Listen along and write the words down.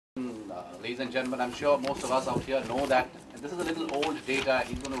Ladies and gentlemen, I'm sure most of us out here know that this is a little old data.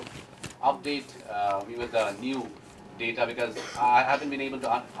 He's going to update me with the new data because I haven't been able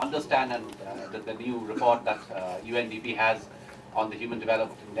to understand the new report that UNDP has on the Human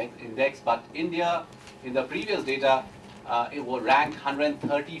Development Index. But India, in the previous data, it was ranked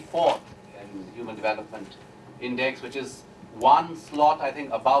 134th in Human Development Index, which is one slot, I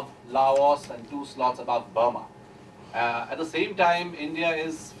think, above Laos and two slots above Burma. At the same time, India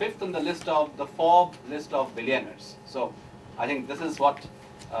is fifth on the list of the Forbes list of billionaires. So I think this is what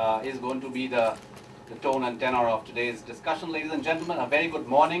is going to be the tone and tenor of today's discussion. Ladies and gentlemen, a very good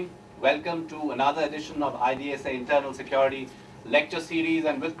morning. Welcome to another edition of IDSA Internal Security Lecture Series.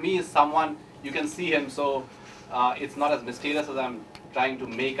 And with me is someone, you can see him, so it's not as mysterious as I'm trying to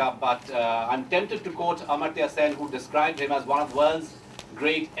make up, but I'm tempted to quote Amartya Sen, who described him as one of the world's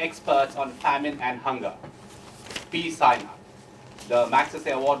great experts on famine and hunger. P. Sainath, the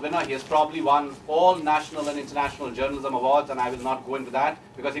Magsaysay Award winner. He has probably won all national and international journalism awards, and I will not go into that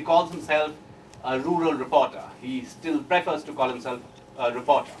because he calls himself a rural reporter. He still prefers to call himself a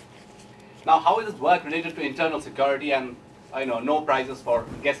reporter. Now, how is his work related to internal security? And no prizes for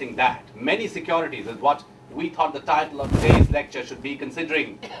guessing that. Many securities is what we thought the title of today's lecture should be,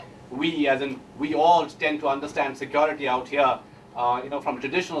 considering we, as in we all, tend to understand security out here, from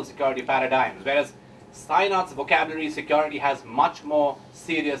traditional security paradigms, whereas Sainath's vocabulary security has much more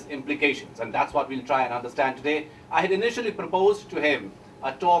serious implications, and that's what we'll try and understand today. I had initially proposed to him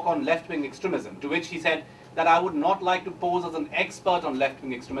a talk on left-wing extremism, to which he said that I would not like to pose as an expert on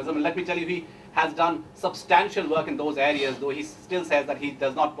left-wing extremism. And let me tell you, he has done substantial work in those areas, though he still says that he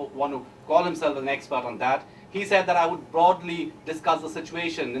does not want to call himself an expert on that. He said that I would broadly discuss the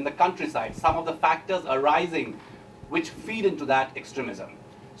situation in the countryside, some of the factors arising which feed into that extremism.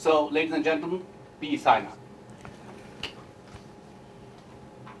 So, ladies and gentlemen, P. Sainath.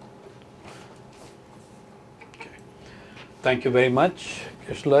 Okay. Thank you very much,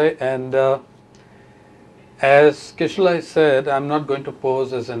 Kishlai. And as Kishlai said, I'm not going to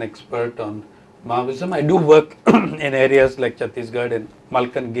pose as an expert on Maoism. I do work in areas like Chhattisgarh and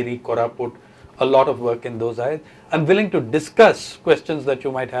Malkangiri, Koraput, a lot of work in those areas. I'm willing to discuss questions that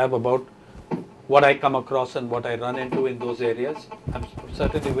you might have about what I come across and what I run into in those areas. I'm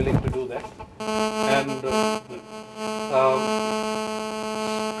certainly willing to do that. And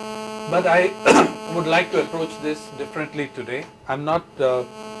but I would like to approach this differently today. I'm not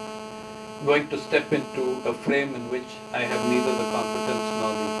going to step into a frame in which I have neither the competence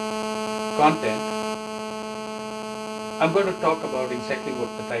nor the content. I'm going to talk about exactly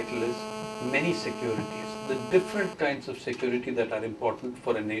what the title is, many securities, the different kinds of security that are important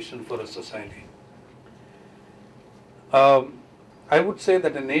for a nation, for a society. I would say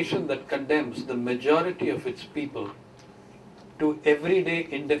that a nation that condemns the majority of its people to everyday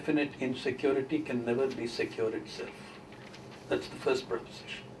indefinite insecurity can never be secure itself. That's the first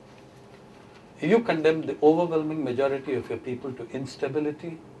proposition. If you condemn the overwhelming majority of your people to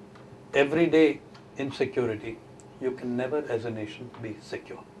instability, everyday insecurity, you can never as a nation be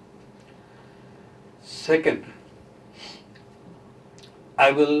secure. Second,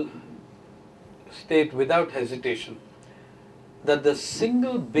 I will state without hesitation that the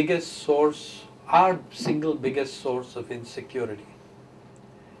single biggest source, our single biggest source of insecurity,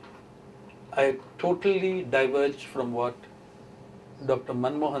 I totally diverge from what Dr.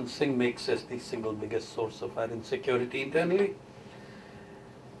 Manmohan Singh makes as the single biggest source of our insecurity internally.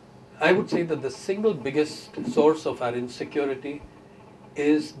 I would say that the single biggest source of our insecurity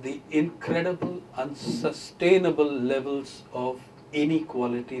is the incredible, unsustainable levels of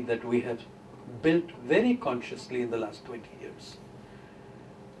inequality that we have built very consciously in the last 20 years.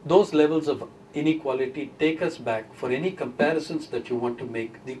 Those levels of inequality take us back, for any comparisons that you want to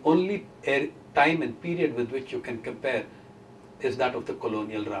make, the only time and period with which you can compare is that of the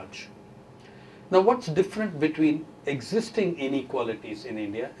colonial Raj. Now, what's different between existing inequalities in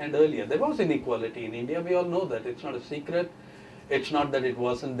India and earlier? There was inequality in India, we all know that, it's not a secret. It's not that it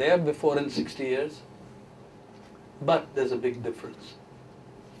wasn't there before in 60 years, but there's a big difference.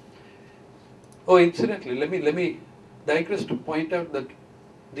 Oh, incidentally, let me digress to point out that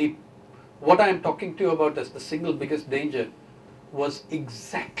what I am talking to you about as the single biggest danger was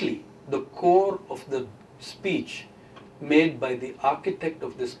exactly the core of the speech made by the architect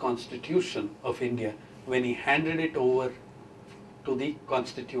of this Constitution of India when he handed it over to the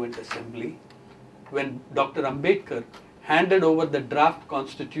Constituent Assembly, when Dr. Ambedkar handed over the draft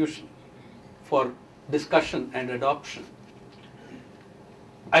Constitution for discussion and adoption.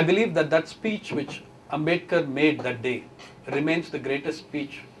 I believe that that speech which Ambedkar made that day remains the greatest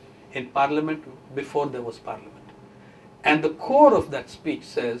speech in Parliament before there was Parliament. And the core of that speech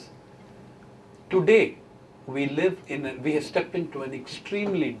says, today we have stepped into an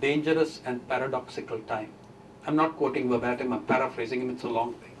extremely dangerous and paradoxical time. I'm not quoting verbatim, I'm paraphrasing him, it's a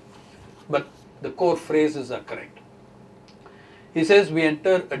long thing. But the core phrases are correct. He says, we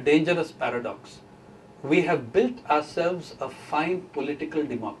enter a dangerous paradox. We have built ourselves a fine political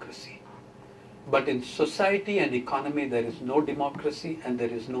democracy, but in society and economy there is no democracy and there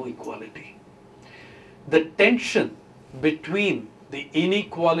is no equality. The tension between the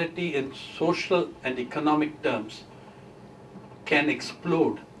inequality in social and economic terms can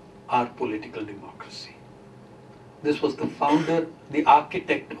explode our political democracy. This was the founder, the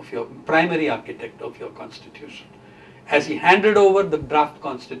architect of your, primary architect of your constitution. As he handed over the draft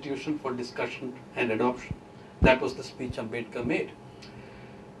constitution for discussion and adoption, that was the speech Ambedkar made.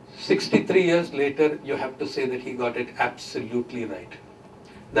 63 years later, you have to say that he got it absolutely right.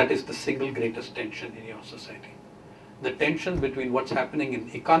 That is the single greatest tension in your society. The tension between what's happening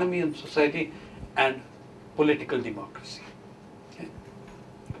in economy and society and political democracy. Okay.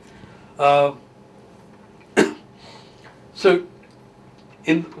 So,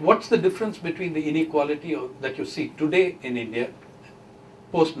 what's the difference between the inequality that you see today in India,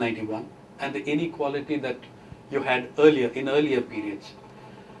 post 91, and the inequality that you had earlier, in earlier periods?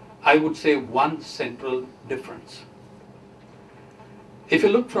 I would say one central difference. If you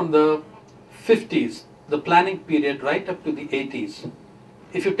look from the 50s, the planning period right up to the 80s,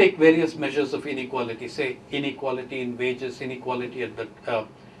 if you take various measures of inequality, say inequality in wages, inequality at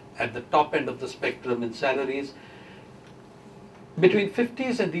the top end of the spectrum in salaries, between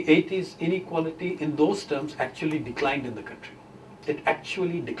 50s and the 80s, inequality in those terms actually declined in the country. It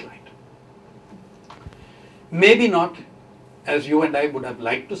actually declined. Maybe not as you and I would have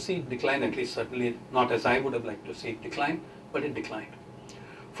liked to see it decline, at least certainly not as I would have liked to see it decline, but it declined.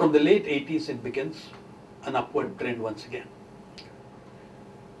 From the late 80s, it begins an upward trend once again.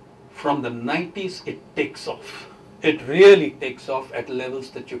 From the 90s, it takes off. It really takes off at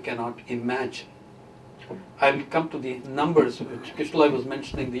levels that you cannot imagine. I will come to the numbers which Kishloi was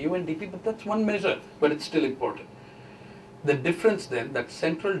mentioning, the UNDP, but that's one measure, but it's still important. The difference then, that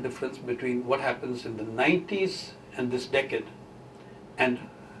central difference between what happens in the 90s and this decade and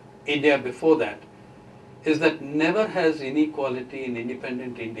India before that, is that never has inequality in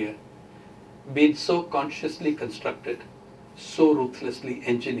independent India been so consciously constructed, so ruthlessly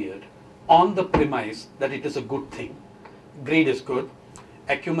engineered, on the premise that it is a good thing. Greed is good,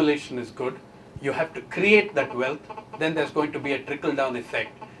 accumulation is good, you have to create that wealth, then there's going to be a trickle-down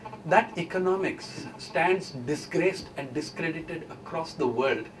effect. That economics stands disgraced and discredited across the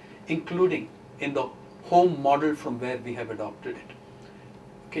world, including in the home model from where we have adopted it.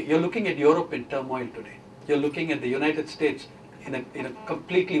 Okay, you're looking at Europe in turmoil today. You're looking at the United States in a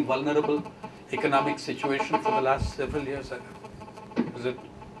completely vulnerable economic situation for the last several years. Is it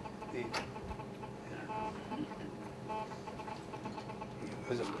the...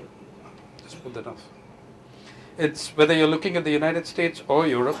 Just put that off. It's whether you're looking at the United States or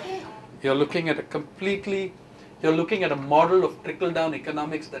Europe, you're looking at a model of trickle-down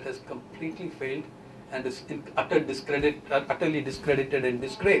economics that has completely failed and is utterly discredited and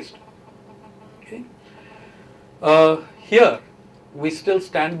disgraced. Okay. Here, we still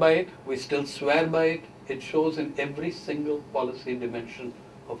stand by it, we still swear by it. It shows in every single policy dimension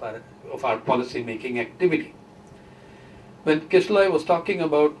of our policy making activity. When Kishloi was talking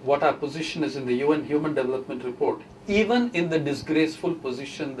about what our position is in the UN Human Development Report, even in the disgraceful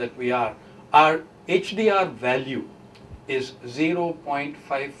position that we are, our HDR value is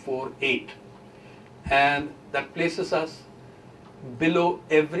 0.548, and that places us below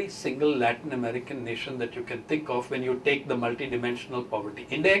every single Latin American nation that you can think of when you take the multidimensional poverty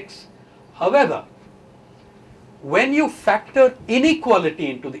index. However, when you factor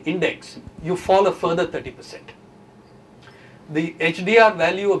inequality into the index, you fall a further 30%. The HDR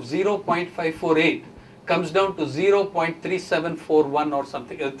value of 0.548 comes down to 0.3741 or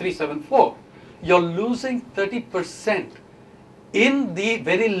something, 374. You're losing 30% in the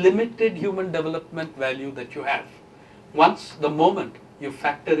very limited human development value that you have. The moment you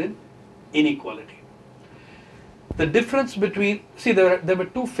factor in inequality. The difference between, see, there were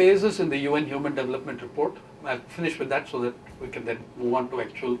two phases in the UN Human Development Report. I'll finish with that so that we can then move on to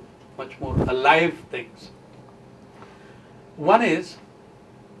actual, much more alive things. One is,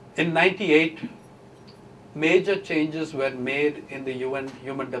 in 98, major changes were made in the UN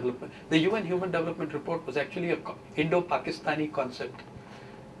Human Development. The UN Human Development Report was actually an Indo-Pakistani concept.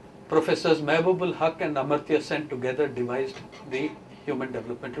 Professors Mehboob Haq and Amartya Sen together devised the Human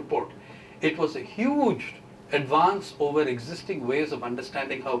Development Report. It was a huge advance over existing ways of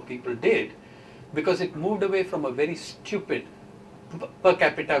understanding how people did, because it moved away from a very stupid per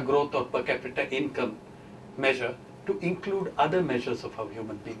capita growth or per capita income measure to include other measures of how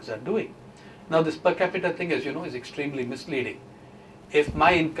human beings are doing. Now this per capita thing, as you know, is extremely misleading. If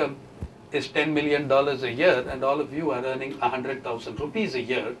my income is $10 million a year and all of you are earning 100,000 rupees a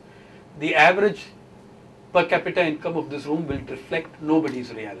year, the average per capita income of this room will reflect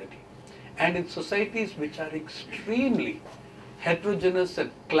nobody's reality. And in societies which are extremely heterogeneous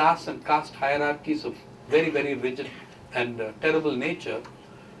and class and caste hierarchies of very, very rigid and terrible nature,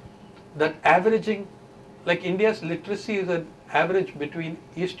 that averaging, like India's literacy is an average between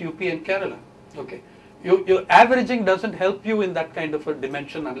East UP and Kerala. Okay, your averaging doesn't help you in that kind of a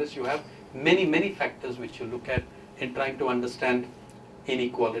dimension unless you have many, many factors which you look at in trying to understand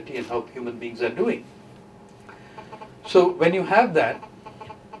inequality and how human beings are doing. So when you have that,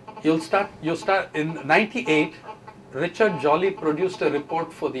 you'll start in 98, Richard Jolly produced a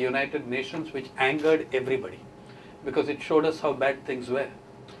report for the United Nations which angered everybody because it showed us how bad things were.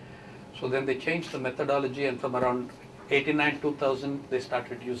 So then they changed the methodology, and from around 89-2000 they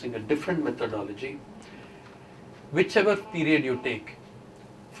started using a different methodology. Whichever period you take,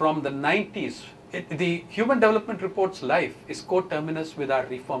 from the 90s, the Human Development Report's life is coterminous with our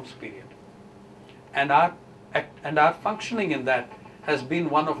reforms period. And our functioning in that has been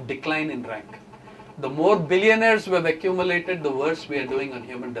one of decline in rank. The more billionaires we have accumulated, the worse we are doing on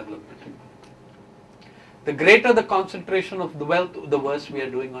human development. The greater the concentration of the wealth, the worse we are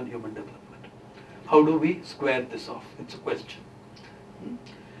doing on human development. How do we square this off? It's a question.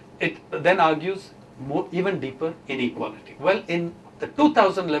 It then argues even deeper inequality. Well, in the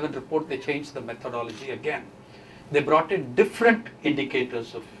 2011 report, they changed the methodology again. They brought in different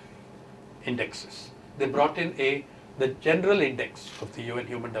indicators of indexes. They brought in the general index of the UN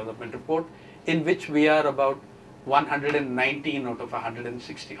Human Development Report, in which we are about 119 out of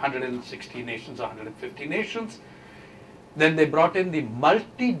 160 nations or 150 nations. Then they brought in the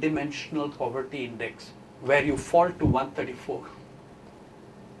multi-dimensional poverty index, where you fall to 134.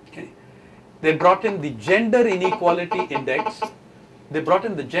 Okay. They brought in the gender inequality index. They brought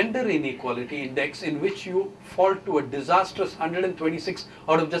in the gender inequality index, in which you fall to a disastrous 126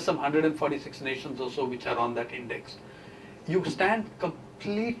 out of just some 146 nations or so which are on that index. You stand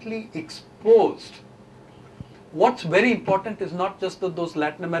completely exposed. What's very important is not just that those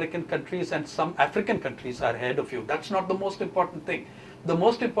Latin American countries and some African countries are ahead of you. That's not the most important thing. The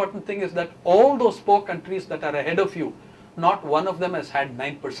most important thing is that all those poor countries that are ahead of you, not one of them has had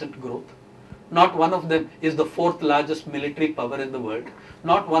 9% growth. Not one of them is the 4th largest military power in the world.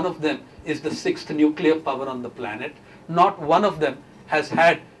 Not one of them is the 6th nuclear power on the planet. Not one of them has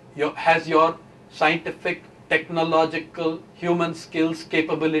your scientific, technological, human skills,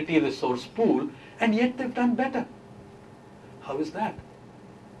 capability, resource pool, and yet they've done better. How is that?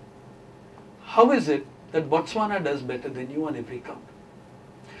 How is it that Botswana does better than you on every count?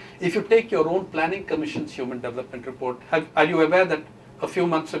 If you take your own Planning Commission's Human Development Report, are you aware that a few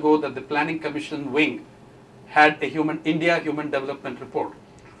months ago that the Planning Commission wing had a India Human Development Report?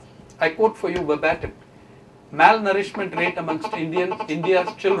 I quote for you verbatim: malnourishment rate amongst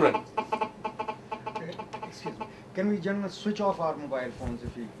India's children. Excuse me. Can we gentlemen switch off our mobile phones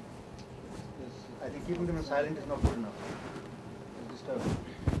if we? I think keeping them silent is not good enough. It's disturbing.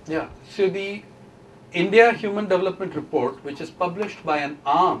 Yeah. So the India Human Development Report, which is published by an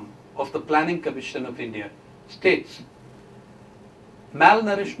arm of the Planning Commission of India, states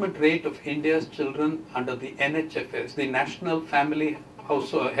malnourishment rate of India's children under the NHFS, the National Family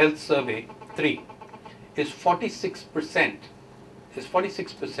Health Survey 3, is 46%. Is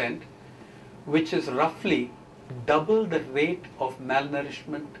 46%, which is roughly double the rate of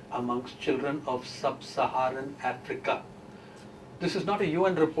malnourishment amongst children of sub-Saharan Africa. This is not a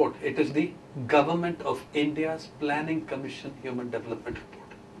UN report. It is the Government of India's Planning Commission Human Development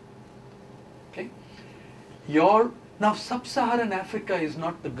Report. Okay. Now, sub-Saharan Africa is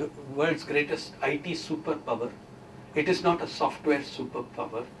not the world's greatest IT superpower. It is not a software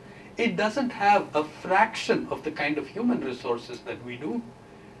superpower. It doesn't have a fraction of the kind of human resources that we do.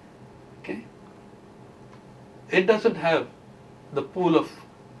 Okay. It doesn't have the pool of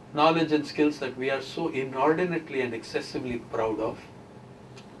knowledge and skills that we are so inordinately and excessively proud of.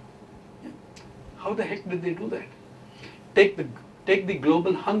 Yeah. How the heck did they do that? Take the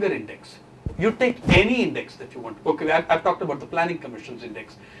Global Hunger Index. You take any index that you want. Okay, I've talked about the Planning Commission's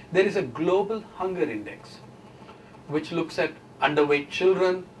index. There is a Global Hunger Index, which looks at underweight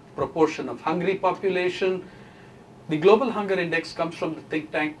children, proportion of hungry population. The Global Hunger Index comes from the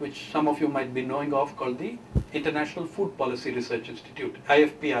think tank which some of you might be knowing of, called the International Food Policy Research Institute,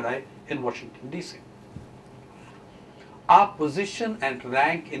 IFPRI, in Washington, DC. our position and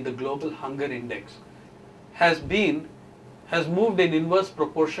rank in the global hunger index has moved in inverse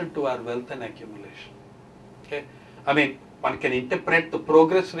proportion to our wealth and accumulation. Okay, I mean, one can interpret the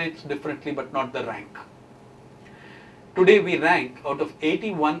progress rates differently, but not the rank. Today we rank, out of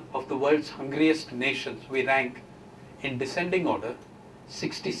 81 of the world's hungriest nations, we rank in descending order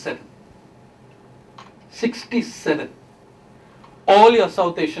 67. 67. All your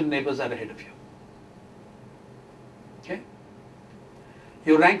South Asian neighbors are ahead of you. Okay?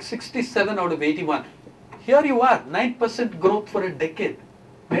 You rank 67 out of 81. Here you are, 9% growth for a decade.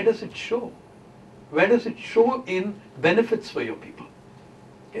 Where does it show? Where does it show in benefits for your people?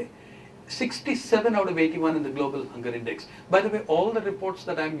 Okay? 67 out of 81 in the global hunger index. By the way, all the reports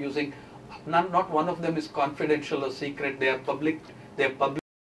that I'm using, not one of them is confidential or secret. They are public. They are public.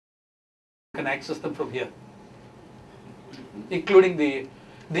 You can access them from here, including the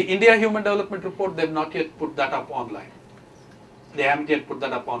India Human Development Report. They've not yet put that up online. They haven't yet put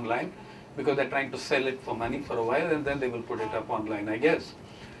that up online because they're trying to sell it for money for a while, and then they will put it up online, I guess.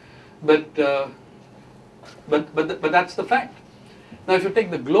 But that's the fact. Now, if you take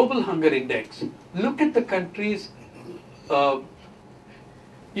the global hunger index, look at the countries.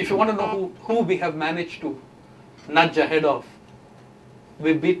 If you want to know who we have managed to nudge ahead of,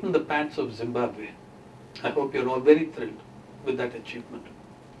 we've beaten the pants of Zimbabwe. I hope you're all very thrilled with that achievement.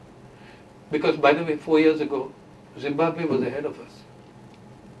 Because, by the way, 4 years ago, Zimbabwe was ahead of us.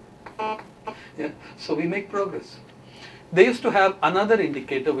 Yeah, so we make progress. They used to have another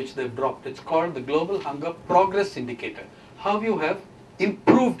indicator which they've dropped. It's called the Global Hunger Progress Indicator. How you have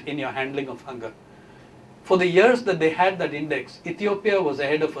improved in your handling of hunger. For the years that they had that index, Ethiopia was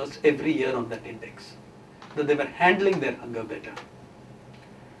ahead of us every year on that index. That they were handling their hunger better.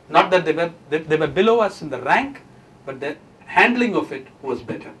 Not that they were below us in the rank, but their handling of it was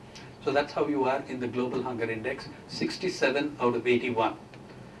better. So that's how you are in the global hunger index, 67 out of 81.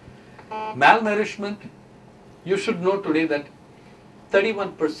 Malnourishment, you should know today that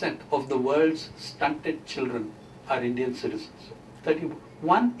 31% of the world's stunted children are Indian citizens.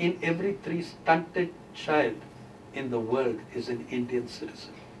 1 in every 3 stunted child in the world is an Indian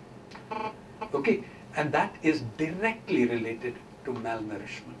citizen. Okay, and that is directly related to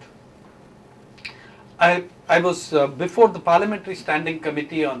malnourishment. I was before the Parliamentary Standing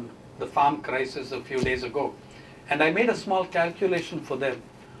Committee on the farm crisis a few days ago, and I made a small calculation for them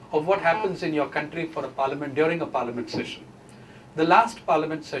of what happens in your country for a parliament during a parliament session. The last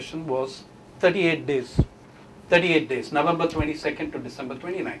parliament session was 38 days. 38 days, November 22nd to December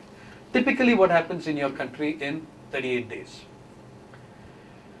 29th. Typically what happens in your country in 38 days?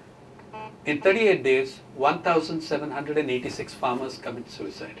 In 38 days, 1,786 farmers commit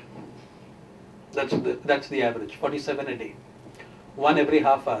suicide. That's the average, 47 a day. 1 every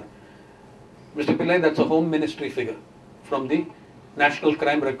half hour. Mr. Pillai, that's a Home Ministry figure from the National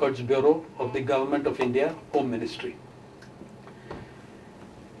Crime Records Bureau of the Government of India, Home Ministry.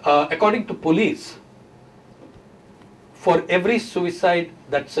 According to police, for every suicide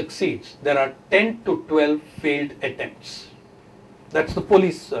that succeeds, there are 10 to 12 failed attempts. That's the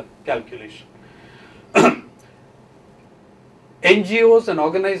police calculation. NGOs and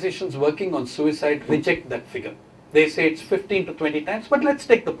organizations working on suicide reject that figure. They say it's 15 to 20 times, but let's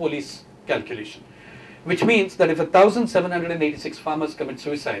take the police calculation. Which means that if 1,786 farmers commit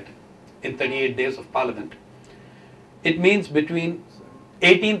suicide in 38 days of parliament, it means between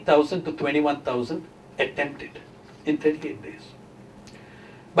 18,000 to 21,000 attempted in 38 days.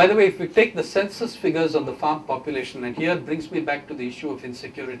 By the way, if we take the census figures on the farm population, and here brings me back to the issue of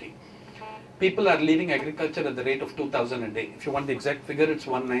insecurity. People are leaving agriculture at the rate of 2,000 a day. If you want the exact figure, it's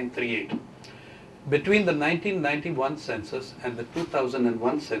 1938. Between the 1991 census and the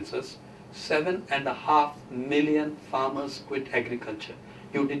 2001 census, 7.5 million farmers quit agriculture.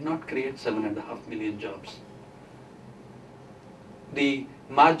 You did not create 7.5 million jobs. The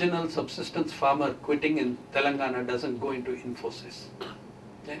marginal subsistence farmer quitting in Telangana doesn't go into Infosys.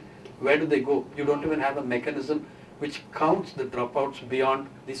 Okay? Where do they go? You don't even have a mechanism which counts the dropouts beyond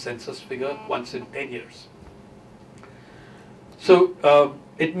the census figure once in 10 years. So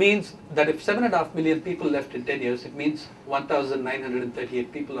it means that if 7.5 million people left in 10 years, it means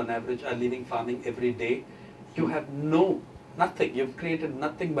 1,938 people on average are leaving farming every day. You have nothing. You've created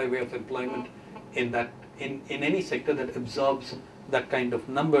nothing by way of employment in any sector that absorbs that kind of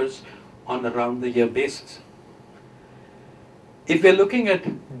numbers on a round the year basis. If we're looking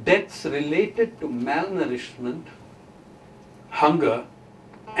at deaths related to malnourishment, hunger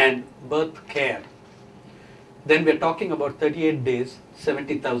and birth care, then we're talking about 38 days,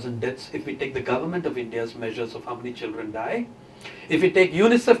 70,000 deaths if we take the Government of India's measures of how many children die. If we take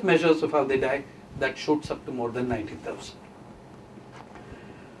UNICEF measures of how they die, that shoots up to more than 90,000.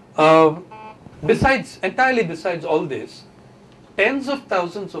 Entirely besides all this, tens of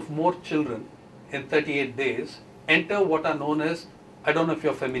thousands of more children in 38 days enter what are known as, I don't know if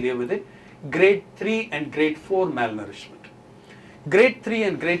you're familiar with it, grade 3 and grade 4 malnourishment. Grade 3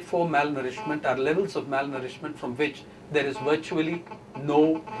 and grade 4 malnourishment are levels of malnourishment from which there is virtually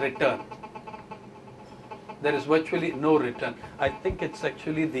no return. There is virtually no return. I think it's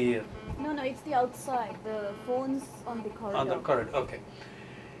actually the... No, it's the outside, the phones on the corridor. On the corridor, okay.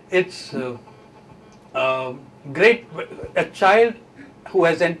 It's a child who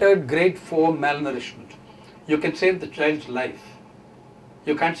has entered grade 4 malnourishment. You can save the child's life.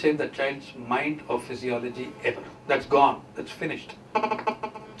 You can't save the child's mind or physiology ever. That's gone. That's finished.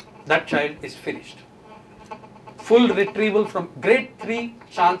 That child is finished. Full retrieval from grade 3,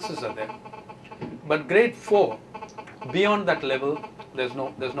 chances are there. But grade 4, beyond that level, there's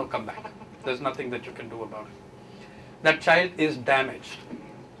no comeback. There's nothing that you can do about it. That child is damaged.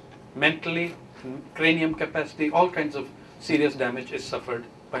 Mentally, cranium capacity, all kinds of serious damage is suffered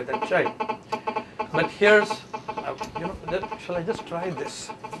by that child. But here's, shall I just try this?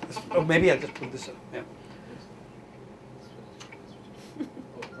 Or maybe I'll just put this up. Yeah.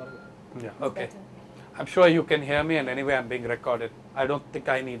 Yeah, okay. I'm sure you can hear me, and anyway I'm being recorded. I don't think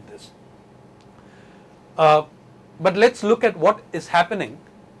I need this. But let's look at what is happening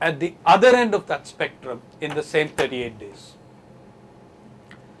at the other end of that spectrum in the same 38 days.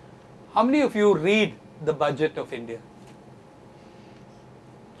 How many of you read the budget of India?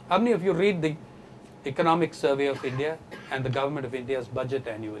 How many of you read the Economic Survey of India and the Government of India's budget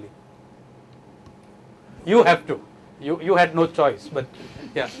annually? You have to. You had no choice, but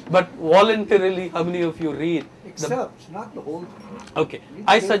yeah. But voluntarily, how many of you read? Except not the whole. Okay.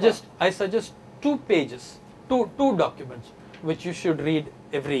 I suggest 2 pages, two documents, which you should read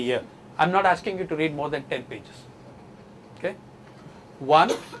every year. I'm not asking you to read more than 10 pages. Okay.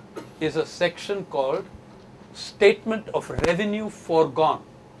 One is a section called Statement of Revenue Foregone.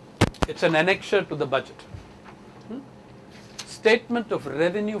 It's an annexure to the budget. Statement of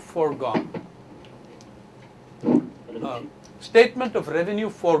Revenue Foregone. Statement of Revenue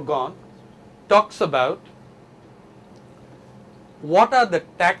Foregone talks about what are the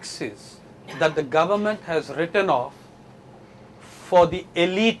taxes that the government has written off for the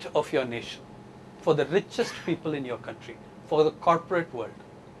elite of your nation, for the richest people in your country, for the corporate world.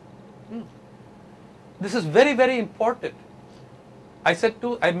 This is very, very important.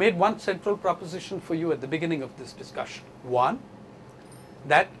 I made one central proposition for you at the beginning of this discussion. One,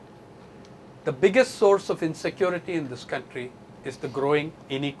 that the biggest source of insecurity in this country is the growing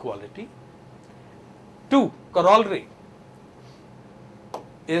inequality. 2, corollary,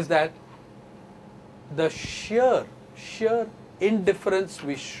 is that the sheer indifference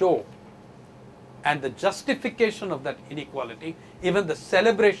we show and the justification of that inequality, even the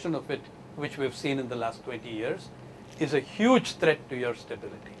celebration of it, which we've seen in the last 20 years, is a huge threat to your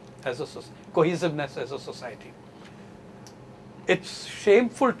stability, as a cohesiveness as a society. It's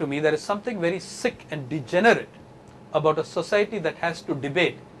shameful to me. There is something very sick and degenerate about a society that has to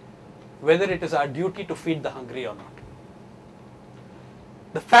debate whether it is our duty to feed the hungry or not.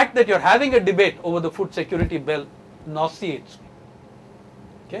 The fact that you're having a debate over the food security bill nauseates me.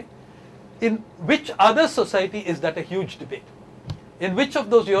 Okay? In which other society is that a huge debate? In which of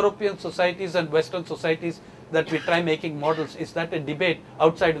those European societies and Western societies that we try making models is that a debate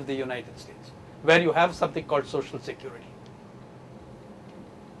outside of the United States, where you have something called social security,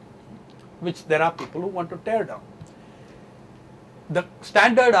 which there are people who want to tear down? The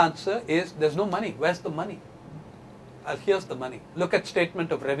standard answer is there's no money. Where's the money? Here's the money. Look at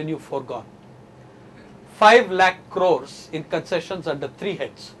Statement of Revenue Foregone. 5 lakh crores in concessions under 3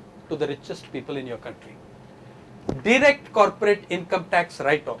 heads to the richest people in your country. Direct corporate income tax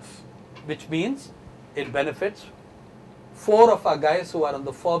write-off, which means it benefits 4 of our guys who are on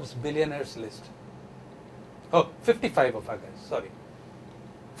the Forbes billionaires list. Oh, 55 of our guys, sorry.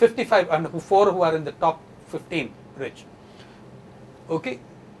 55 and 4 who are in the top 15 rich. Okay.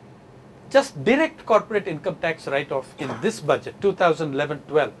 Just direct corporate income tax write-off in this budget,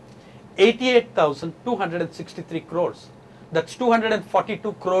 2011-12, 88,263 crores. That's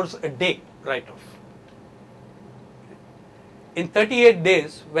 242 crores a day write-off. In 38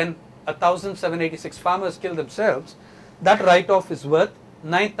 days, when 1,786 farmers kill themselves, that write-off is worth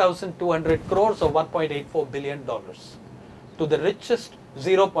 9,200 crores or $1.84 billion to the richest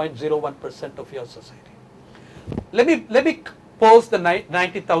 0.01% of your society. Let me pose the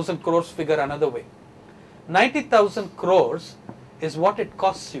 90,000 crores figure another way. 90,000 crores is what it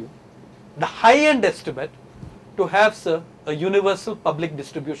costs you, the high-end estimate, to have, sir, a universal public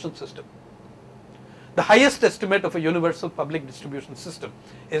distribution system. The highest estimate of a universal public distribution system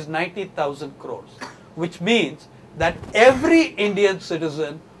is 90,000 crores, which means that every Indian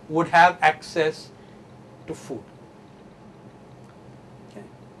citizen would have access to food. Okay.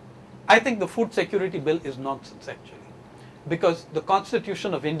 I think the food security bill is nonsense actually, because the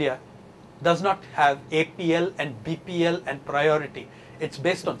Constitution of India does not have APL and BPL and priority. It's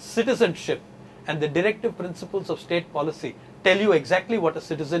based on citizenship, and the directive principles of state policy tell you exactly what a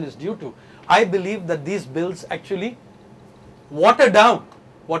citizen is due to. I believe that these bills actually water down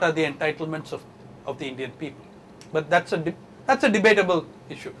what are the entitlements of the Indian people. But that's a debatable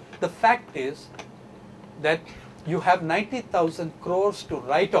issue. The fact is that you have 90,000 crores to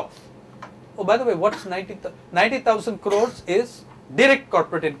write off. Oh, by the way, what's 90,000 crores is direct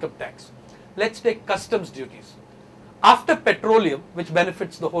corporate income tax. Let's take customs duties. After petroleum, which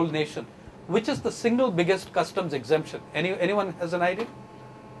benefits the whole nation, which is the single biggest customs exemption? Anyone has an idea?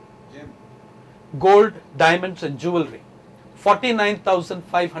 Jim. Gold, diamonds and jewelry.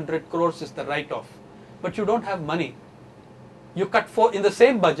 49,500 crores is the write-off. But you don't have money. You cut in the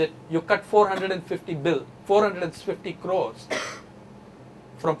same budget, you cut 450 crores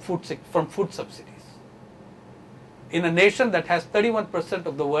from food subsidies. In a nation that has 31%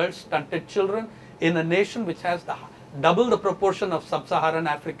 of the world's stunted children, in a nation which has double the proportion of sub-Saharan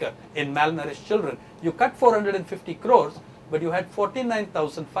Africa in malnourished children, you cut 450 crores, but you had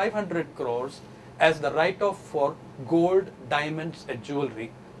 49,500 crores as the write-off for gold, diamonds and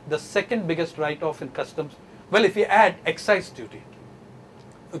jewelry, the second biggest write-off in customs. Well, if you add excise duty,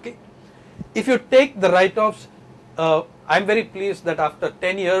 okay. If you take the write-offs, I'm very pleased that after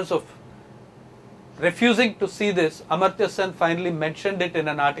 10 years of refusing to see this, Amartya Sen finally mentioned it in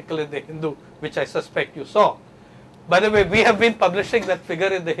an article in the Hindu, which I suspect you saw. By the way, we have been publishing that figure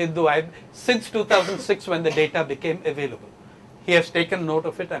in the Hindu since 2006 when the data became available. He has taken note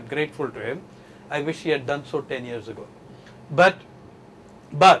of it. I'm grateful to him. I wish he had done so 10 years ago. But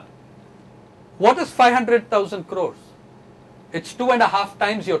what is 500,000 crores? It's 2.5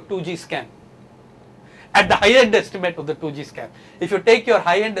 times your 2G scam. At the high-end estimate of the 2G scam. If you take your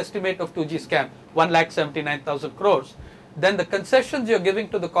high-end estimate of 2G scam, 1,79,000 crores, then the concessions you're giving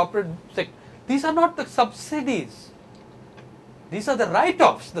to the corporate sector, these are not the subsidies. These are the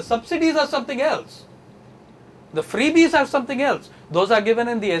write-offs. The subsidies are something else. The freebies are something else. Those are given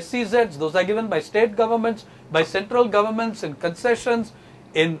in the SCZs, those are given by state governments, by central governments, in concessions,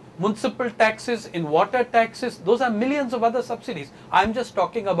 in municipal taxes, in water taxes. Those are millions of other subsidies. I'm just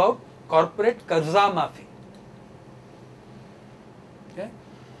talking about corporate karza maafi. Okay?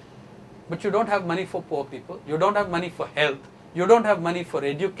 But you don't have money for poor people. You don't have money for health. You don't have money for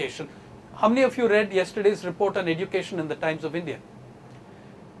education. How many of you read yesterday's report on education in the Times of India?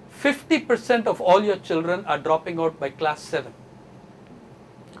 50% of all your children are dropping out by class 7.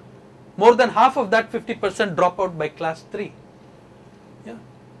 More than half of that 50% drop out by class 3. Yeah.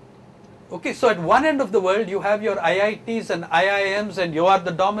 Okay, so at one end of the world you have your IITs and IIMs and you are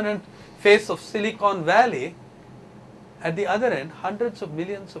the dominant face of Silicon Valley. At the other end, hundreds of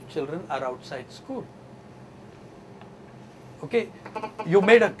millions of children are outside school. Okay, you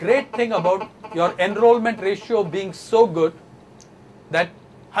made a great thing about your enrollment ratio being so good that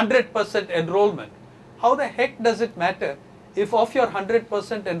 100% enrollment. How the heck does it matter if of your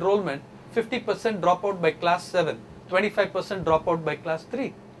 100% enrollment, 50% drop out by class 7, 25% drop out by class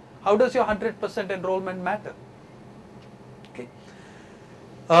 3? How does your 100% enrollment matter? Okay.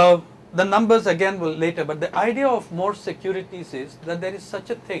 The numbers again will later, but the idea of more securities is that there is such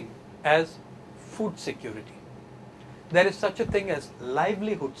a thing as food security. There is such a thing as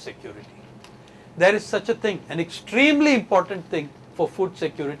livelihood security. There is such a thing, an extremely important thing for food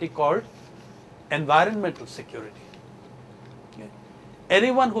security called environmental security. Okay.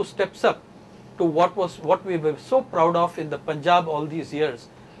 Anyone who steps up to what we were so proud of in the Punjab all these years,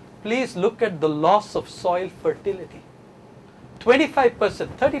 please look at the loss of soil fertility. 25%,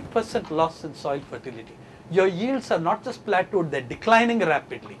 30% loss in soil fertility. Your yields are not just plateaued, they're declining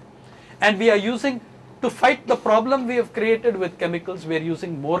rapidly. And we are using, to fight the problem we have created with chemicals, we are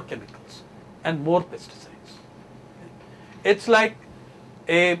using more chemicals and more pesticides. It's like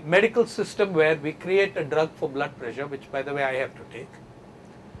a medical system where we create a drug for blood pressure, which by the way I have to take.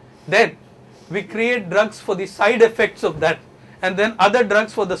 Then we create drugs for the side effects of that, and then other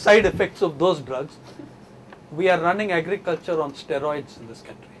drugs for the side effects of those drugs. We are running agriculture on steroids in this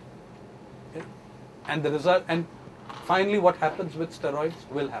country. Okay? And the result, and finally what happens with steroids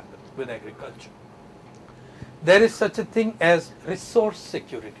will happen with agriculture. There is such a thing as resource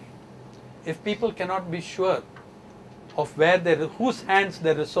security. If people cannot be sure of whose hands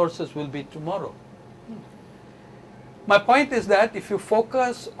their resources will be tomorrow, My point is that if you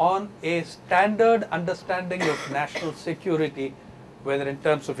focus on a standard understanding of national security, whether in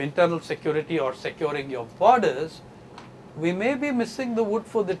terms of internal security or securing your borders, we may be missing the wood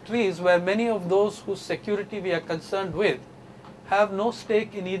for the trees, where many of those whose security we are concerned with have no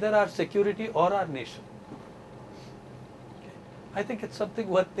stake in either our security or our nation. Okay. I think it's something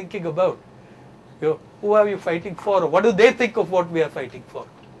worth thinking about. Who are you fighting for? What do they think of what we are fighting for?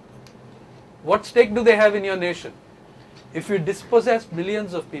 What stake do they have in your nation? If you dispossess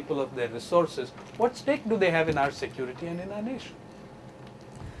millions of people of their resources, what stake do they have in our security and in our nation?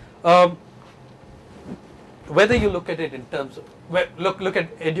 Whether you look at it in terms of, well, look at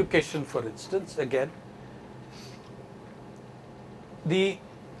education, for instance, again,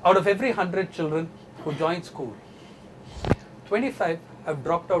 out of every 100 children who join school, 25 have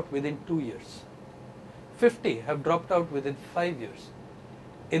dropped out within 2 years. 50 have dropped out within 5 years.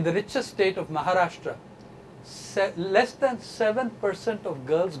 In the richest state of Maharashtra, less than 7% of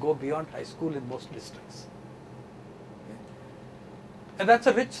girls go beyond high school in most districts. Okay. And that's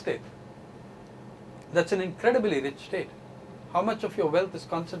a rich state. That's an incredibly rich state. How much of your wealth is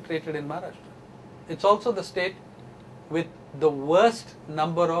concentrated in Maharashtra? It's also the state with the worst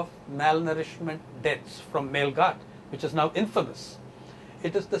number of malnourishment deaths from male guard, which is now infamous.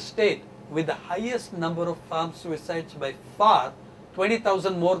 It is the state with the highest number of farm suicides by far,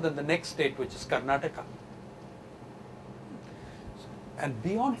 20,000 more than the next state, which is Karnataka. And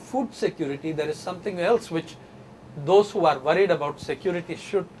beyond food security, there is something else which those who are worried about security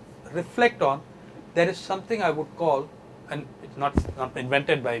should reflect on. There is something I would call, and it's not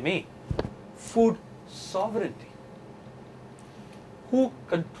invented by me, food sovereignty. Who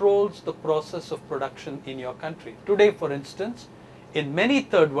controls the process of production in your country? Today, for instance, in many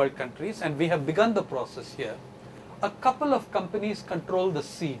third world countries, and we have begun the process here, a couple of companies control the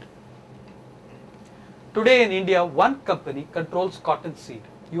seed. Today in India, one company controls cotton seed.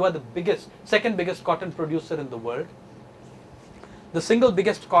 You are the second biggest cotton producer in the world. The single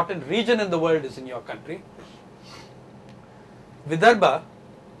biggest cotton region in the world is in your country. Vidarbha,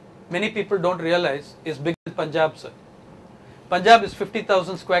 many people don't realize, is bigger than Punjab, sir. Punjab is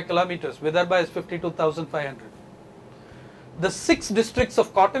 50,000 square kilometers. Vidarbha is 52,500. The 6 districts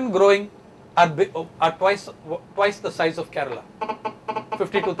of cotton growing are twice the size of Kerala.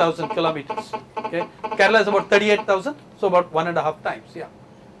 52,000 kilometers. Okay, Kerala is about 38,000, so about 1.5 times. Yeah.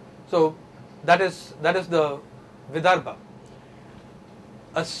 So that is the Vidarbha.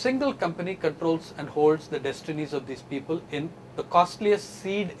 A single company controls and holds the destinies of these people in the costliest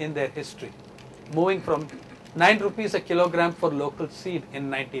seed in their history, moving from 9 rupees a kilogram for local seed in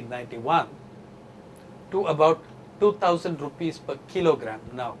 1991 to about 2,000 rupees per kilogram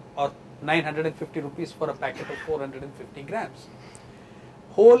now, or 950 rupees for a packet of 450 grams.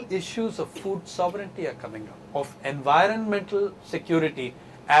 Whole issues of food sovereignty are coming up, of environmental security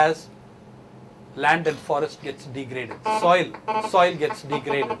as land and forest gets degraded, soil gets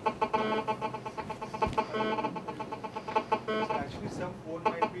degraded. Actually, some phone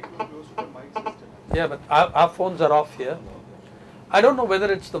might be too close to the mic system. Yeah, but our phones are off here. I don't know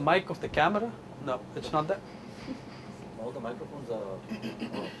whether it's the mic of the camera. No, it's not that. All the microphones are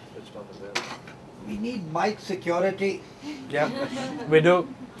switched off as well. We need mic security. Yeah, we do.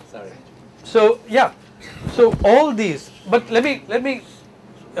 Sorry. So yeah, so all these. But let me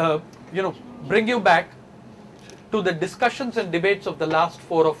bring you back to the discussions and debates of the last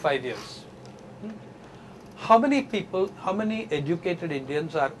 4 or 5 years. How many people, how many educated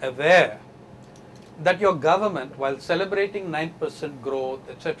Indians are aware that your government, while celebrating 9% growth,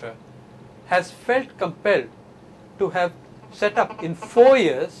 etc., has felt compelled to have set up in 4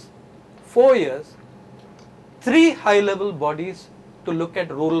 years, 3 high-level bodies to look at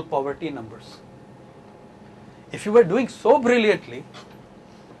rural poverty numbers? If you were doing so brilliantly,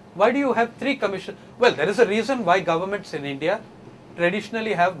 why do you have 3 commissions? Well, there is a reason why governments in India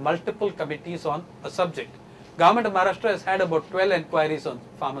traditionally have multiple committees on a subject. Government of Maharashtra has had about 12 inquiries on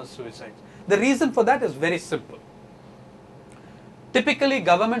farmers' suicides. The reason for that is very simple. Typically,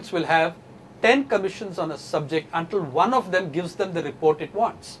 governments will have 10 commissions on a subject until one of them gives them the report it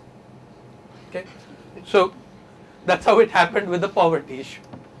wants. Okay, so that's how it happened with the poverty issue.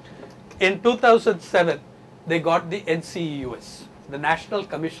 In 2007, they got the NCEUS, the National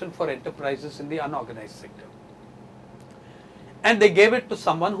Commission for Enterprises in the Unorganized Sector. And they gave it to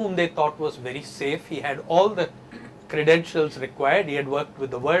someone whom they thought was very safe. He had all the credentials required. He had worked with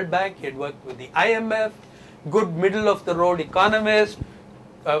the World Bank, he had worked with the IMF, good middle-of-the-road economist,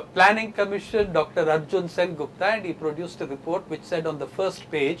 Planning Commission, Dr. Arjun Sen Gupta, and he produced a report which said on the first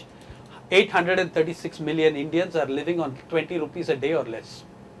page, 836 million Indians are living on 20 rupees a day or less.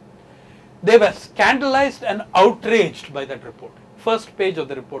 They were scandalized and outraged by that report. First page of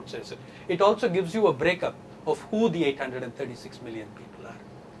the report says it. It also gives you a breakup of who the 836 million people are.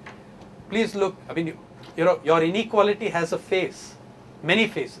 Please look, I mean, your inequality has a face, many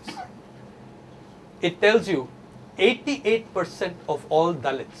faces. It tells you 88% of all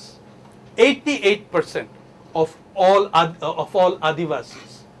Dalits, 88% of all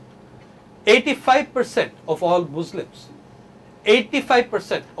Adivasis, 85% of all Muslims,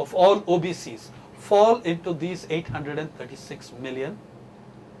 85% of all OBCs fall into these 836 million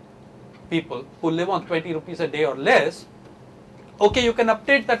people who live on 20 rupees a day or less. Okay, you can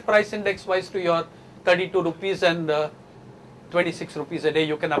update that price index wise to your 32 rupees and 26 rupees a day,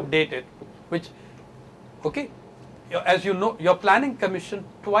 you can update it, which, okay, as you know, your planning commission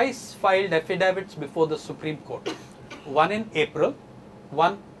twice filed affidavits before the Supreme Court. One in April,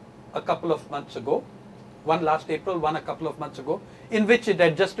 one a couple of months ago, one last April, one a couple of months ago, in which it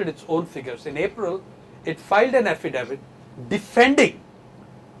adjusted its own figures. In April, it filed an affidavit defending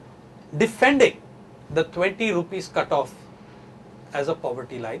the 20 rupees cutoff as a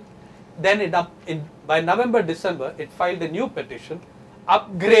poverty line. Then by November, December, it filed a new petition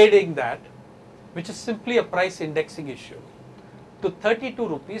upgrading that, which is simply a price indexing issue, to 32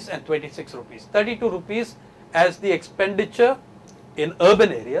 rupees and 26 rupees. 32 rupees as the expenditure in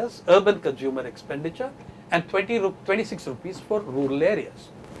urban areas, urban consumer expenditure, and 26 rupees for rural areas,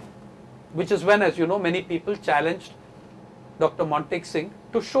 which is when, as you know, many people challenged Dr. Montek Singh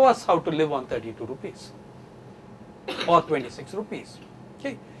to show us how to live on 32 rupees or 26 rupees.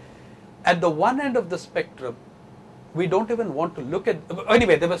 Okay. At the one end of the spectrum, we don't even want to look at,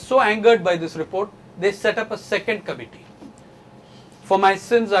 anyway, they were so angered by this report, they set up a second committee. For my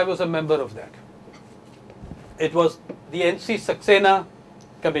sins, I was a member of that. It was the NC Saxena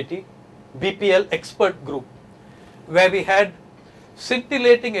committee, BPL expert group, where we had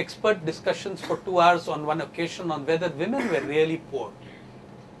scintillating expert discussions for 2 hours on one occasion on whether women were really poor.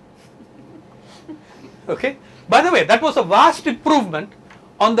 Okay. By the way, that was a vast improvement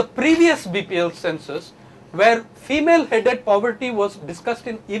on the previous BPL census, where female-headed poverty was discussed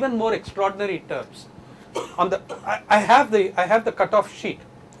in even more extraordinary terms. On the, I have the cutoff sheet,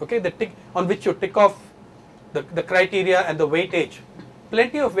 okay, the tick on which you tick off the criteria and the weightage.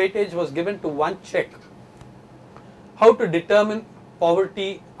 Plenty of weightage was given to one check. How to determine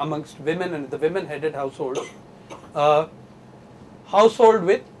poverty amongst women and the women-headed household. Household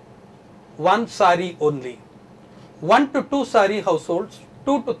with one sari only. 1 to 2 sari households,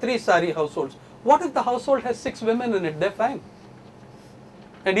 2 to 3 sari households. What if the household has 6 women in it? They're fine.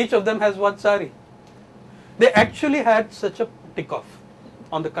 And each of them has 1 sari. They actually had such a tick off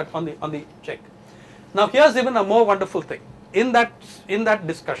on the check. Now here's even a more wonderful thing. In that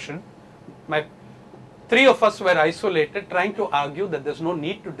discussion, 3 of us were isolated trying to argue that there's no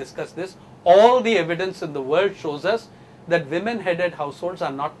need to discuss this. All the evidence in the world shows us that women-headed households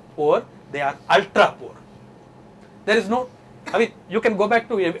are not poor, they are ultra poor. There is no, I mean, you can go back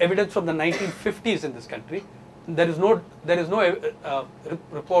to evidence from the 1950s in this country. There is no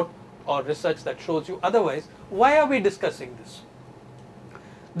report or research that shows you otherwise. Why are we discussing this?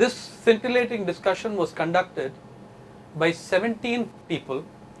 This scintillating discussion was conducted by 17 people,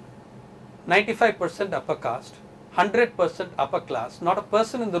 95% upper caste, 100% upper class, not a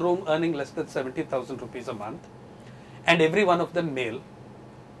person in the room earning less than 70,000 rupees a month, and every one of them male.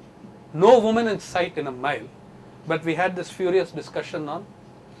 No woman in sight in a mile, but we had this furious discussion on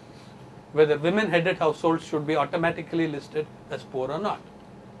whether women-headed households should be automatically listed as poor or not.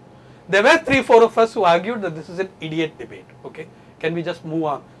 There were 3-4 of us who argued that this is an idiot debate. Okay, can we just move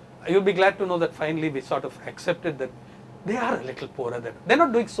on? You'll be glad to know that finally we sort of accepted that they are a little poorer than, they're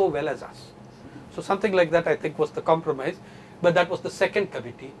not doing so well as us. So something like that I think was the compromise, but that was the second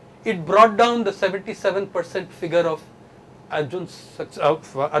committee. It brought down the 77% figure of Arjun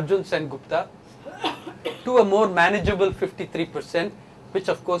Sen Gupta to a more manageable 53%, which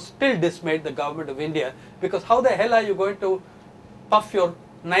of course still dismayed the government of India, because how the hell are you going to puff your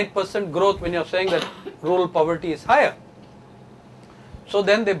 9% growth when you're saying that rural poverty is higher? So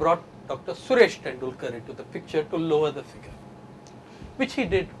then they brought Dr. Suresh Tendulkar into the picture to lower the figure, which he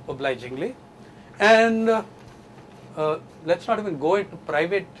did obligingly. And let's not even go into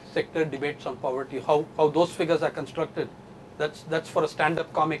private sector debates on poverty, how those figures are constructed. That's for a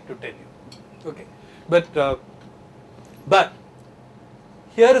stand-up comic to tell you. Okay, but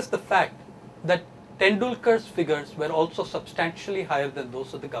here is the fact that Tendulkar's figures were also substantially higher than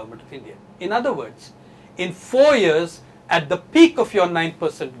those of the government of India. In other words, in 4 years, at the peak of your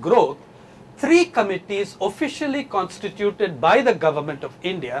 9% growth, 3 committees officially constituted by the government of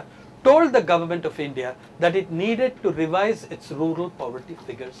India told the government of India that it needed to revise its rural poverty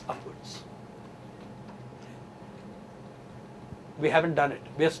figures upwards. We haven't done it.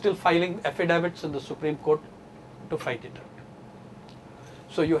 We are still filing affidavits in the Supreme Court to fight it out.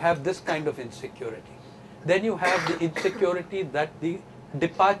 So you have this kind of insecurity. Then you have the insecurity that the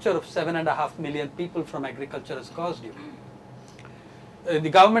departure of 7.5 million people from agriculture has caused you. The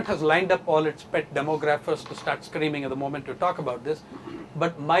government has lined up all its pet demographers to start screaming at the moment to talk about this,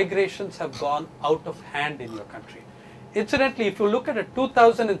 but migrations have gone out of hand in your country. Incidentally, if you look at a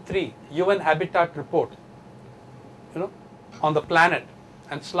 2003 UN Habitat report, on the planet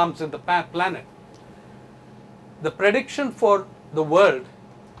and slums in the planet, the prediction for the world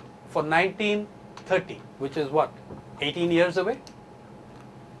for 1930, which is what, 18 years away?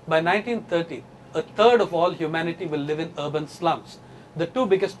 By 1930, a third of all humanity will live in urban slums. The two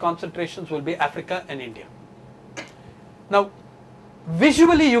biggest concentrations will be Africa and India. Now,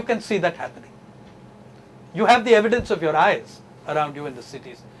 visually you can see that happening. You have the evidence of your eyes around you in the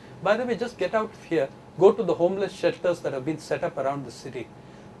cities. By the way, just get out of here, go to the homeless shelters that have been set up around the city.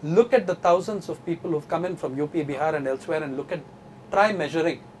 Look at the thousands of people who've come in from UP, Bihar and elsewhere, and try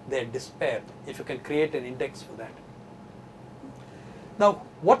measuring their despair, if you can create an index for that. Now,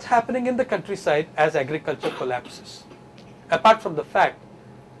 what's happening in the countryside as agriculture collapses? Apart from the fact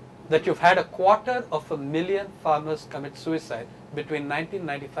that you've had 250,000 farmers commit suicide between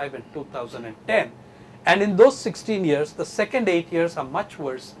 1995 and 2010, and in those 16 years, the second 8 years are much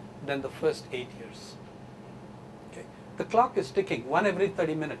worse than the first 8 years. Okay. The clock is ticking, 1 every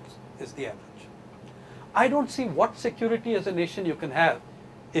 30 minutes is the average. I don't see what security as a nation you can have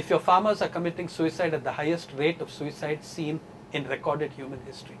if your farmers are committing suicide at the highest rate of suicide seen in recorded human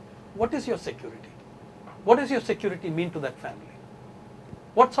history. What is your security? What does your security mean to that family?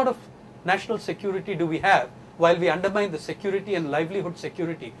 What sort of national security do we have while we undermine the security and livelihood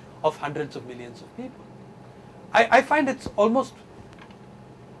security of hundreds of millions of people? I find it's almost,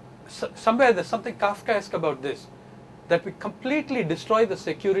 somewhere there's something Kafkaesque about this, that we completely destroy the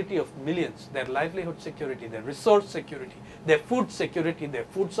security of millions, their livelihood security, their resource security, their food security, their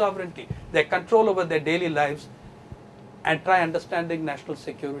food sovereignty, their control over their daily lives, and try understanding national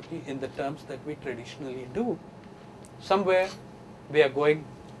security in the terms that we traditionally do. Somewhere we are going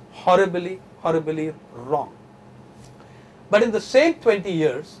horribly, horribly wrong. But in the same 20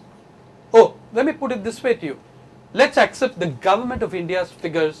 years, let me put it this way to you. Let's accept the government of India's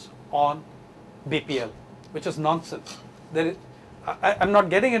figures on BPL, which is nonsense. I'm not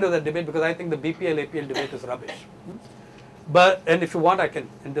getting into that debate because I think the BPL APL debate is rubbish. And if you want, I can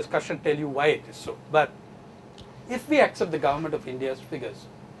in discussion tell you why it is so. But if we accept the government of India's figures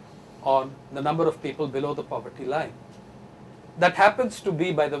on the number of people below the poverty line, that happens to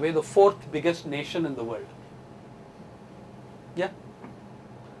be, by the way, the 4th biggest nation in the world. Yeah,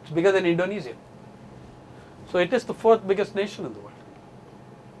 it's bigger than Indonesia. So it is the 4th biggest nation in the world.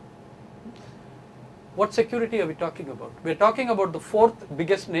 What security are we talking about? We're talking about the 4th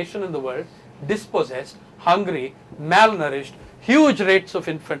biggest nation in the world, dispossessed, hungry, malnourished, huge rates of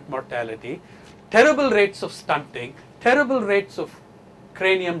infant mortality, terrible rates of stunting, terrible rates of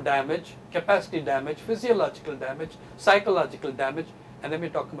cranium damage, capacity damage, physiological damage, psychological damage, and then we're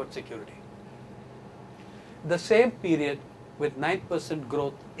talking about security. The same period with 9%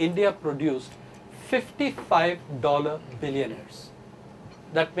 growth, India produced $55 billionaires.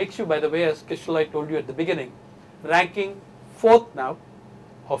 That makes you, by the way, as Kishalai told you at the beginning, ranking 4th now,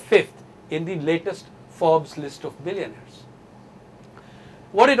 or 5th, in the latest Forbes list of billionaires.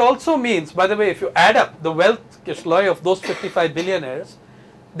 What it also means, by the way, if you add up the wealth, Kishalai, of those 55 billionaires,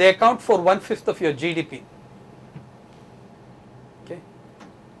 they account for 1/5 of your GDP. Okay?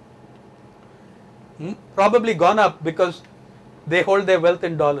 Probably gone up because they hold their wealth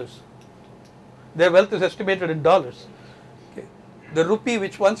in dollars. Their wealth is estimated in dollars. Okay. The rupee,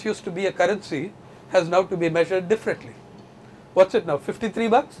 which once used to be a currency, has now to be measured differently. What's it now, 53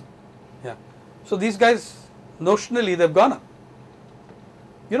 bucks? Yeah. So these guys, notionally, they've gone up.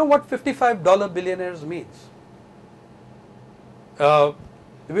 You know what $55 billionaires means?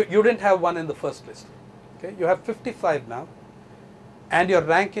 You didn't have one in the first list. Okay, you have 55 now, and your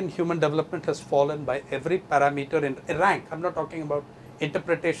rank in human development has fallen by every parameter in rank. I'm not talking about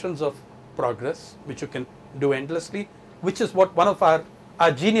interpretations of progress, which you can do endlessly, which is what one of our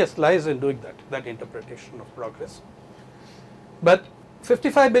genius lies in doing, that interpretation of progress. But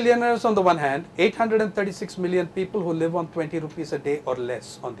 55 billionaires on the one hand, 836 million people who live on 20 rupees a day or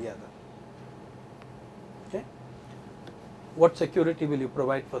less on the other. Okay? What security will you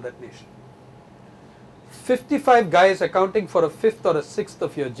provide for that nation? 55 guys accounting for 1/5 or 1/6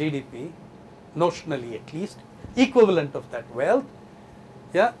 of your GDP, notionally at least, equivalent of that wealth,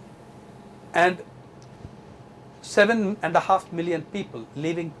 yeah, and 7.5 million people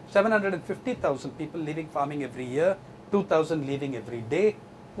leaving, 750,000 people leaving farming every year, 2,000 leaving every day.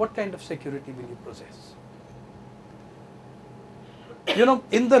 What kind of security will you possess? You know,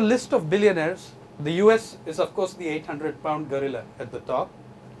 in the list of billionaires, the US is of course the 800-pound gorilla at the top.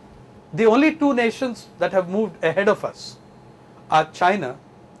 The only two nations that have moved ahead of us are China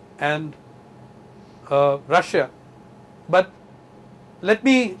and Russia. But let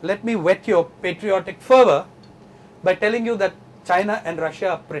me whet your patriotic fervor by telling you that China and Russia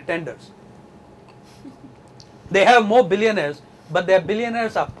are pretenders. They have more billionaires, but their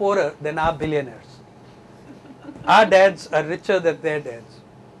billionaires are poorer than our billionaires. Our dads are richer than their dads.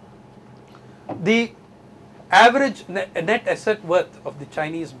 The average net asset worth of the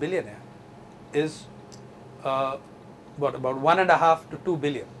Chinese billionaire is about 1.5 to 2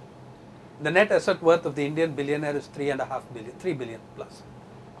 billion. The net asset worth of the Indian billionaire is 3.5 billion, 3 billion plus.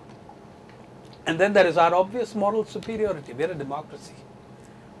 And then there is our obvious moral superiority. We are a democracy.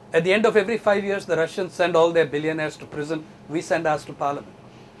 At the end of every 5 years, the Russians send all their billionaires to prison. We send ours to parliament.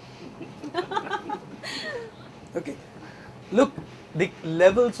 Okay. Look, the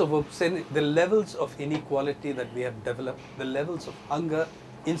levels of obscenity, the levels of inequality that we have developed, the levels of hunger,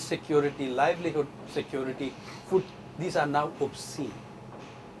 insecurity, livelihood security, food, these are now obscene.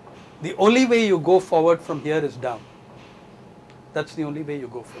 The only way you go forward from here is down. That's the only way you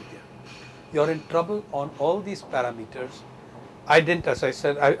go from here. You're in trouble on all these parameters. I didn't, as I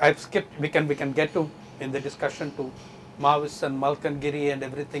said, I've skipped, we can get to, in the discussion, to Maoists and Malkangiri and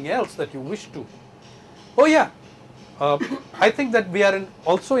everything else that you wish to. Oh yeah, I think that we are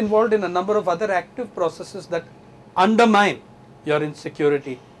also involved in a number of other active processes that undermine your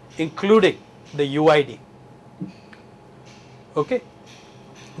insecurity, including the UID. Okay.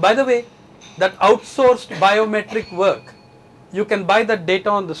 By the way, that outsourced biometric work, you can buy that data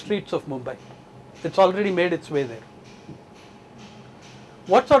on the streets of Mumbai. It's already made its way there.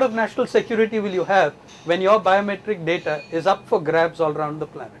 What sort of national security will you have when your biometric data is up for grabs all around the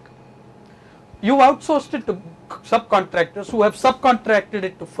planet? You outsourced it to subcontractors who have subcontracted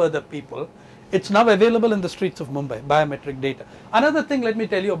it to further people. It's now available in the streets of Mumbai, biometric data. Another thing, let me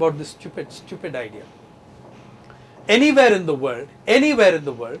tell you about this stupid idea. Anywhere in the world,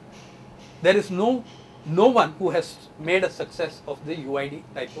 there is no one who has made a success of the UID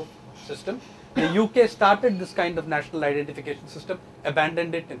type of system. The UK started this kind of national identification system,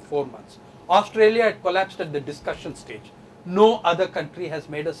 abandoned it in 4 months. Australia had collapsed at the discussion stage. No other country has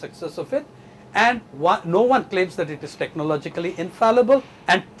made a success of it, and no one claims that it is technologically infallible.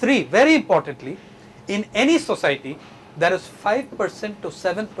 And 3, very importantly, in any society, there is 5% to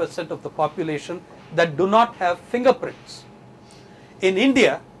 7% of the population that do not have fingerprints. In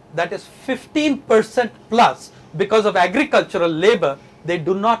India, that is 15% plus. Because of agricultural labor, they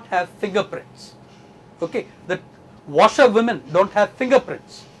do not have fingerprints. Okay, the washer women don't have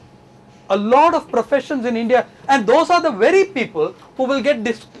fingerprints. A lot of professions in India, and those are the very people who will get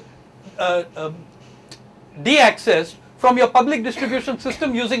de-accessed from your public distribution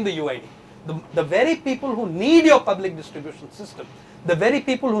system using the UID. The very people who need your public distribution system, the very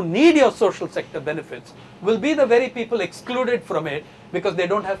people who need your social sector benefits, will be the very people excluded from it because they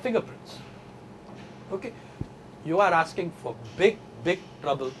don't have fingerprints. Okay, you are asking for big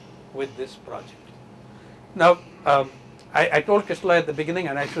trouble with this project. Now, I told Krishnalaya at the beginning,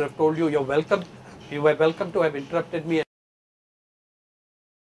 and I should have told you, you're welcome. You were welcome to have interrupted me.